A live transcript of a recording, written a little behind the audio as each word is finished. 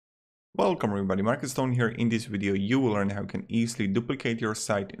Welcome everybody, Marcus Stone here. In this video you will learn how you can easily duplicate your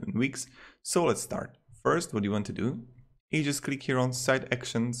site in Wix. So let's start. First, what you want to do is just click here on Site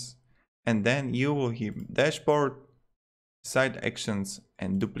Actions, and then you will hit Dashboard, Site Actions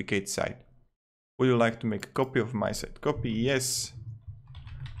and Duplicate Site. Would you like to make a copy of my site? Copy, yes.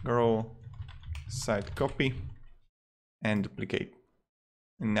 Girl site copy and duplicate.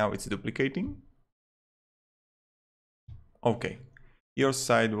 And now it's duplicating. Okay. Your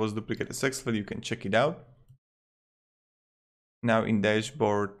site was duplicated successfully, you can check it out. Now in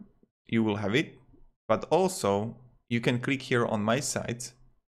dashboard you will have it, but also you can click here on my site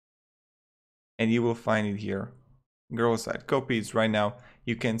and you will find it here. Girl site copies. Right now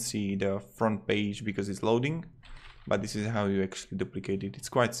you can see the front page because it's loading, but this is how you actually duplicate it. It's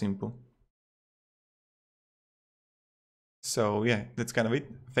quite simple. So yeah, that's kind of it.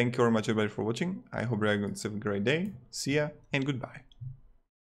 Thank you very much everybody for watching. I hope you're going to have a great day. See ya and goodbye.